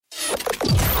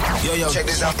Yo, check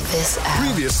this out.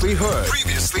 Previously heard.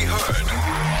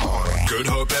 Good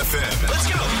Hope FM.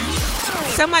 Let's go.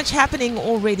 So much happening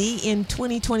already in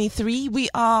 2023. We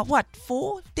are,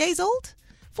 4 days old?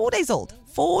 4 days old.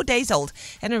 4 days old.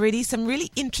 And already some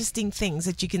really interesting things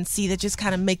that you can see that just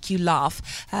kind of make you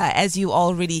laugh as you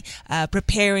already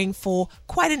preparing for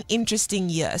quite an interesting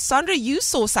year. Sandra, you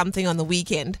saw something on the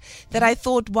weekend that I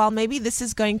thought, well, maybe this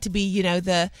is going to be,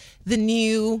 the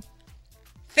new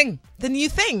thing. The new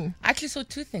thing. I actually saw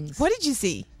two things. What did you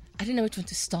see? I didn't know which one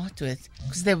to start with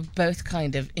because they were both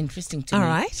kind of interesting to me. All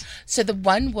right. So the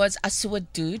one was I saw a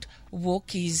dude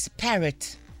walk his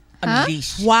parrot on a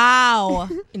leash. Wow.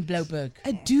 In Blouberg.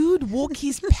 A dude walk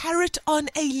his parrot on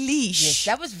a leash. Yes,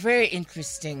 that was very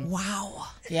interesting. Wow.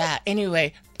 Yeah,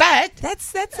 anyway. But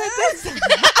That's Can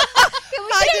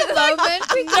we take a moment?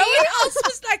 no one else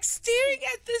was like staring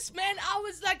at this man. I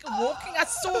was like walking.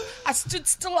 I stood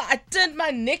still. I turned my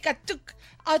neck. I took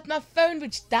out my phone,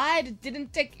 which died. It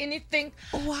didn't take anything.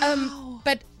 Wow.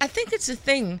 But I think it's a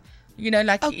thing.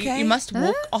 Okay. You must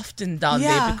walk often down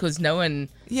there because no one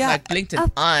blinked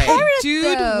an eye.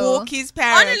 Dude though. walk his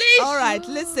parrot. On a leash. All right,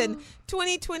 listen.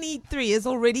 2023 is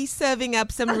already serving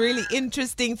up some really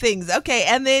interesting things. Okay,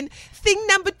 and then thing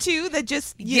number 2 that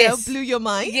just blew your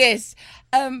mind. Yes.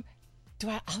 Do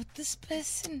I out this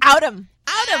person? Out him.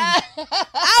 Out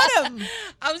him.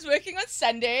 I was working on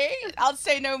Sunday, I'll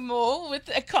say no more, with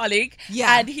a colleague.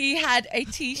 Yeah. And he had a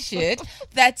T-shirt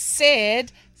that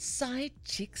said, "Side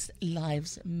Chicks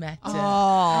Lives Matter."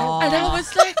 Oh. And I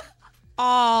was like,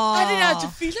 Oh. I didn't know how to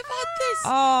feel about this.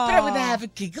 Oh. But I would have a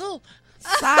giggle.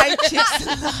 Side chicks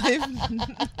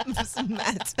live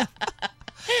matter.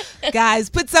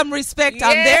 Guys, put some respect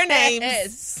on their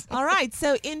names. All right.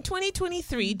 So in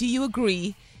 2023, do you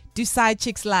agree? Do side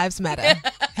chicks' lives matter?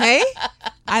 Hey?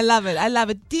 I love it.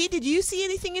 Dee, did you see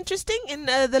anything interesting in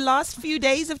the last few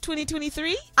days of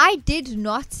 2023? I did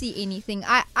not see anything.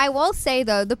 I will say,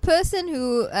 though, the person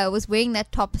who was wearing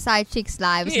that top, Side Chicks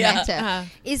Lives Matter,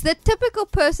 is the typical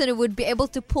person who would be able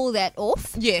to pull that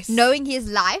off. Yes. Knowing his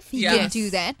life, he Yes. can do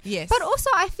that. Yes. But also,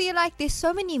 I feel like there's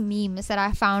so many memes that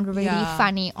I found really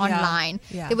funny online.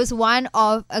 Yeah. There was one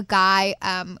of a guy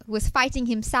who was fighting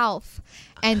himself.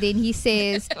 And then he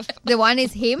says, the one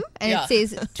is him, and it says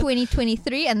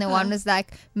 2023, and the one was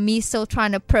like, me still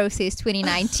trying to process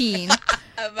 2019.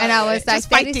 And I was like, Just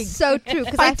that fighting. is so true.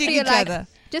 Because I Fighting feel each like, other.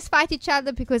 just fight each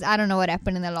other because I don't know what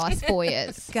happened in the last 4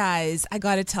 years. Guys, I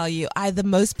got to tell you, the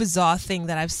most bizarre thing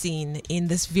that I've seen in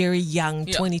this very young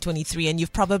 2023, and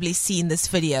you've probably seen this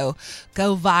video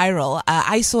go viral.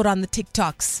 I saw it on the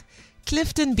TikToks.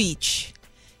 Clifton Beach.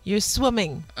 You're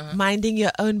swimming, minding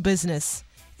your own business.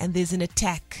 And there's an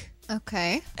attack.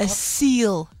 Okay. A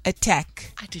seal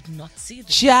attack. I did not see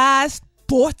this. Just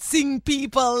boxing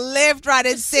people left, right,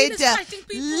 and seal is center. fighting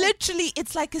people? Literally,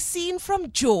 it's like a scene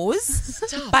from Jaws,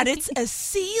 Stop. but it's a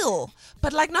seal.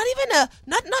 But like not even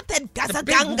not that The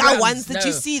big Gazaganga ones, ones that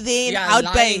you no. see there in Yeah,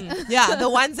 Outbay. lying. Yeah,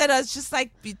 the ones that are just like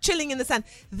chilling in the sun.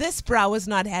 This brow is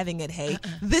not having it, hey.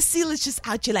 This seal is just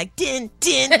out here like din,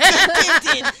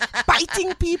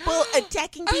 biting people,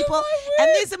 attacking people. And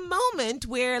there's a moment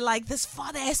where like this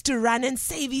father has to run and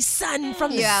save his son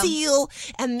from the seal.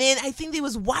 And then I think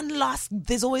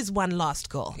there's always one lost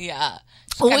girl. Yeah.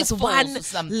 She Always kinda falls one or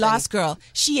something. lost girl.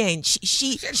 She ain't.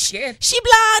 She scared.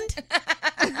 blonde.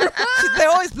 They're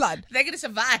always blonde. They're going to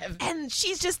survive. And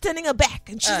she's just turning her back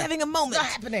and she's having a moment not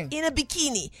happening. in a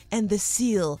bikini. And the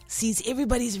seal sees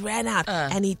everybody's ran out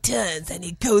and he turns and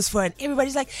he goes for it. And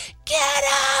everybody's like, get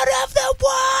out of the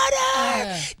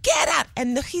water. Get out.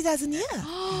 And Nuchi doesn't hear.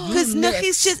 Because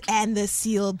Nuchi's just, and the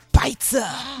seal bites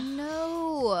her.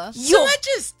 No.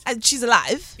 And she's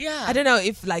alive. Yeah. I don't know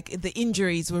if like the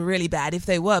injuries were really bad. If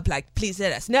they were, like, please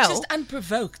let us know. Just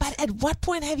unprovoked. But at what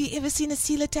point have you ever seen a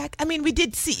seal attack? I mean, we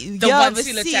did see The one a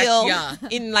seal seal attack,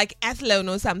 in like Athlone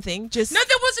or something. Just No,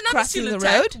 there was another crossing seal the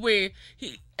attack road. where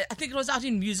I think it was out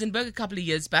in Muizenberg a couple of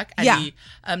years back,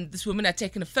 and this woman had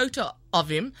taken a photo of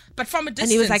him, but from a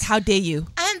distance. And he was like, "How dare you?"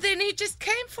 And then he just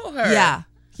came for her.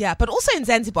 Yeah, but also in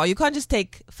Zanzibar, you can't just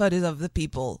take photos of the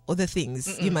people or the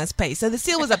things. You must pay. So the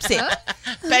seal was upset.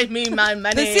 Pay me my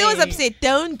money. The seal was upset.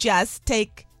 Don't just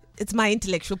take. It's my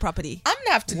intellectual property. I'm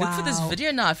gonna have to look for this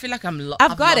video now. I feel like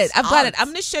I've got it. I'm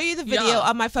going to show you the video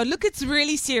on my phone. Look, it's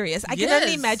really serious. I can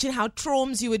only imagine how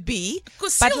traums you would be.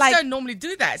 Because seals don't normally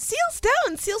do that. Seals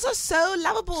don't. Seals are so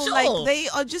lovable. Sure. Like, they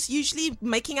are just usually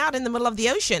making out in the middle of the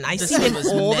ocean. I see one them was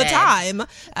all the mad. time.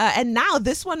 And now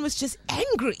this one was just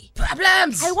angry.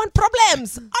 Problems. I want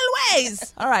problems.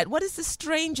 Always. All right. What is the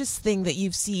strangest thing that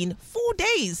you've seen 4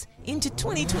 days into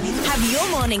 2023? Have your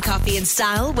morning coffee in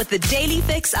style with the Daily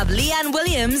Fix of Leigh-Anne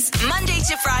Williams. Monday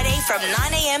Monday to Friday from 9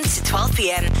 a.m. to 12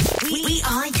 p.m. We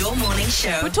are your morning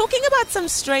show. We're talking about some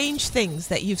strange things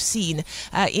that you've seen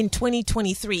in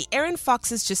 2023. Erin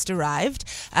Fox has just arrived.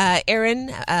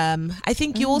 Erin, I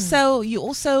think you also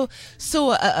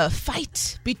saw a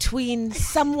fight between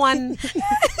someone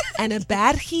and a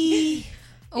bergie.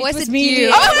 Was it me. you?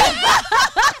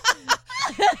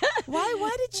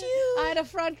 Why did you? I had a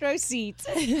front row seat.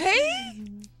 Hey?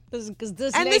 Because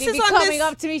this And lady this is be on coming this-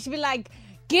 up to me, she'd be like,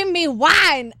 give me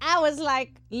wine. I was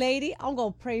like, lady, I'm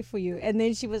going to pray for you. And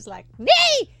then she was like,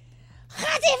 nee,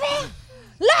 gaat even,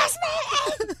 laat me,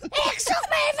 ik zoek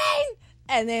mijn wijn.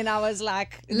 And then I was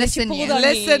like, Listen, she pulled you. on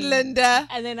Listen, me. Linda.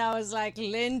 And then I was like,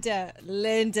 Linda,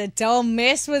 don't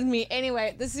mess with me.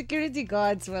 Anyway, the security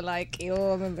guards were like,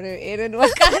 yo, my bro, Erin,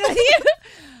 what's going on with you?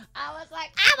 I was like,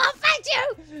 I'm going to fight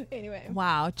you. Anyway.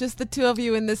 Wow, just the two of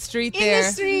you in the street In there.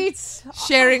 the streets.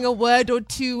 Sharing a word or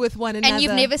two with one another. And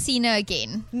you've never seen her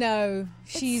again. No,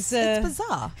 she's It's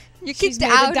bizarre. You she's kicked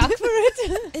made out. a duck for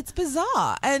it. It's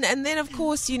bizarre. And then, of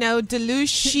course, Deluche,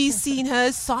 she's seen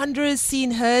hers. Sandra's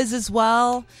seen hers as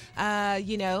well.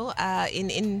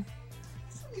 In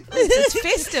it's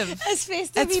festive. It's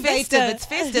festive. It's festive. It's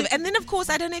festive. And then, of course,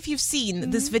 I don't know if you've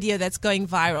seen this video that's going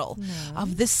viral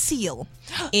of the seal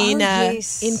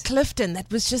yes. in Clifton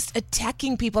that was just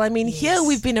attacking people. I mean, here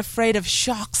we've been afraid of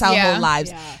sharks our Yeah. whole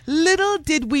lives. Yeah. Little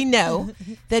did we know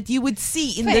that you would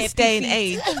see in this Happy day and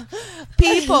age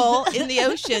people in the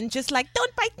ocean just like,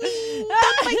 don't bite me,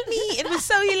 don't bite me. It was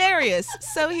so hilarious,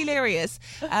 so hilarious.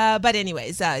 But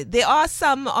anyways, there are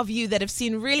some of you that have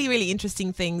seen really, really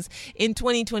interesting things in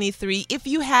 2023. If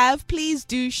you have, please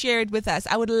do share it with us.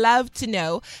 I would love to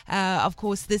know. Of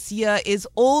course, this year is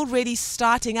already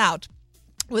starting out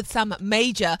with some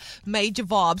major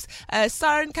vibes.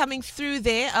 Saren coming through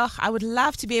there. Oh, I would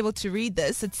love to be able to read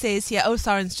this. It says here,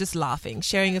 Saren's just laughing,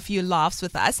 sharing a few laughs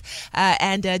with us.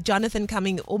 And Jonathan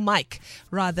coming, or Mike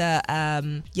rather,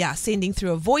 sending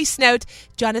through a voice note.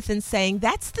 Jonathan saying,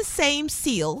 that's the same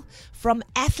seal from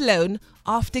Athlone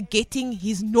after getting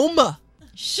his number.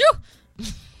 Shoo!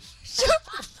 Shoo!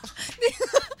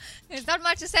 There's not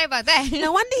much to say about that.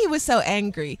 No wonder he was so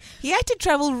angry. He had to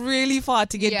travel really far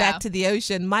to get back to the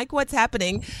ocean. Mike, what's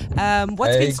happening?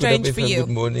 What's been strange for you? Good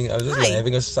morning. I was just Hi.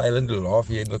 having a silent laugh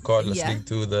here in the car listening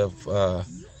to the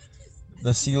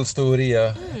seal story.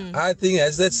 I think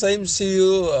as that same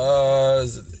seal,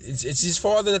 it's his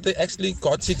father that they actually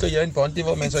got sick here in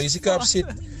Pontyville, man. So he's sick upset.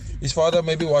 His father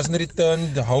maybe wasn't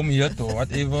returned home yet or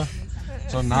whatever.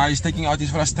 So now he's taking out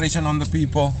his frustration on the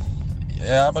people.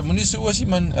 Ja, maar moenie so as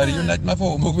man. Reunite my for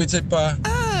hom ook met sy pa.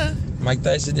 Mike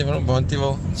Tyson hier from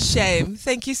Pontyville. Shame.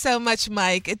 Thank you so much,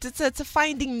 Mike. It's a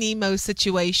Finding Nemo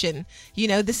situation.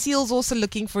 The seal's also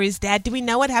looking for his dad. Do we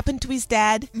know what happened to his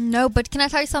dad? No, but can I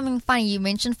tell you something funny? You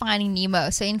mentioned Finding Nemo.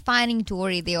 So in Finding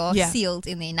Dory, there are seals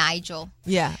in there, Nigel.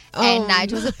 Yeah. And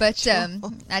Nigel's a bit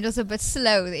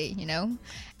slow there,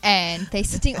 And they're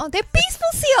sitting on, they're peaceful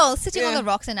seals sitting on the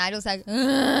rocks, and Nigel's like,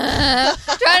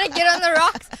 trying to get on the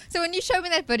rocks. So when you showed me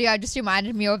that video, it just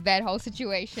reminded me of that whole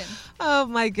situation. Oh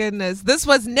my goodness. This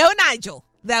was no Nigel.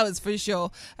 That was for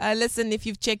sure. Listen, if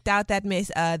you've checked out that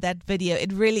video,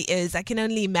 it really is. I can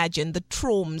only imagine the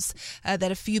traumas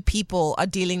that a few people are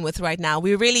dealing with right now.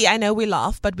 I know we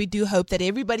laugh, but we do hope that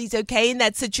everybody's okay in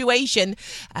that situation.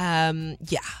 Oh,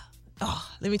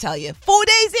 let me tell you, 4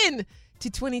 days in to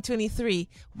 2023.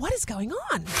 What is going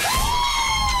on?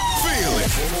 Feel it.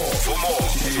 For more,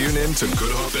 tune in to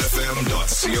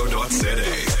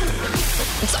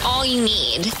goodhopefm.co.za. It's all you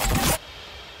need.